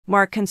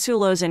Mark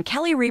Consuelos and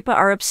Kelly Ripa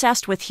are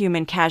obsessed with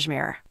human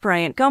cashmere.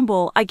 Bryant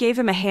Gumbel, I gave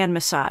him a hand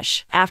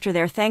massage. After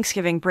their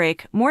Thanksgiving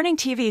break, morning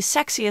TV's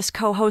sexiest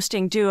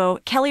co-hosting duo,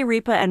 Kelly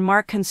Ripa and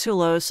Mark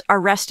Consuelos,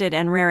 are rested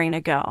and raring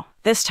to go.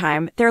 This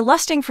time, they're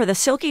lusting for the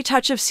silky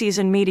touch of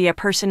seasoned media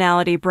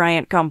personality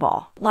Bryant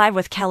Gumbel. Live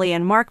with Kelly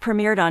and Mark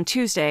premiered on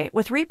Tuesday,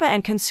 with Ripa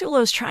and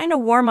Consuelos trying to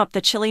warm up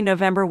the chilly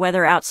November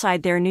weather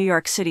outside their New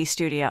York City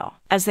studio.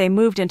 As they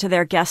moved into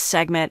their guest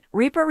segment,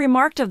 Ripa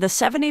remarked of the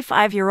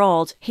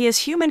 75-year-old, "He is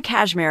human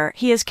cashmere,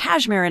 he is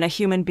cashmere in a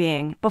human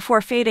being,"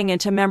 before fading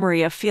into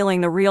memory of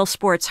feeling the Real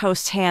Sports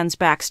host's hands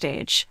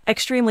backstage.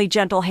 "Extremely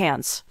gentle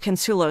hands,"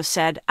 Consuelos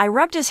said. "I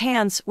rubbed his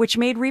hands," which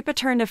made Ripa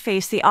turn to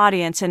face the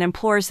audience and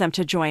implores them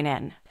to join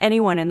in.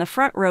 "Anyone in the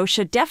front row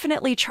should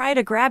definitely try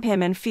to grab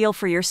him and feel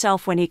for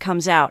yourself when he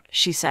comes out,"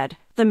 she said.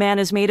 "The man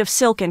is made of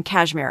silk and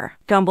cashmere."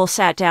 Gumbel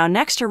sat down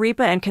next to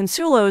Ripa and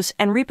Consuelos,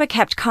 and Ripa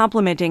kept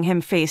complimenting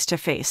him face to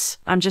face.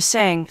 "I'm just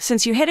saying,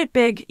 since you hit it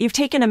big, you've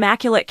taken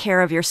immaculate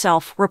care of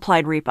yourself,"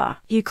 replied Ripa.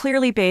 "You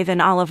clearly bathe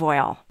in olive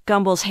oil."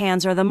 Gumbel's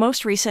hands are the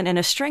most recent in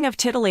a string of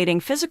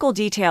titillating physical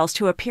details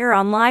to appear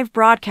on live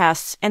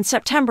broadcasts. In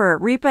September,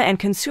 Ripa and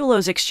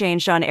Consuelos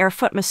exchanged on-air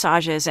foot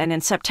massages, and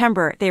in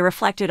September, they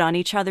reflected on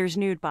each other's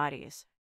nude bodies.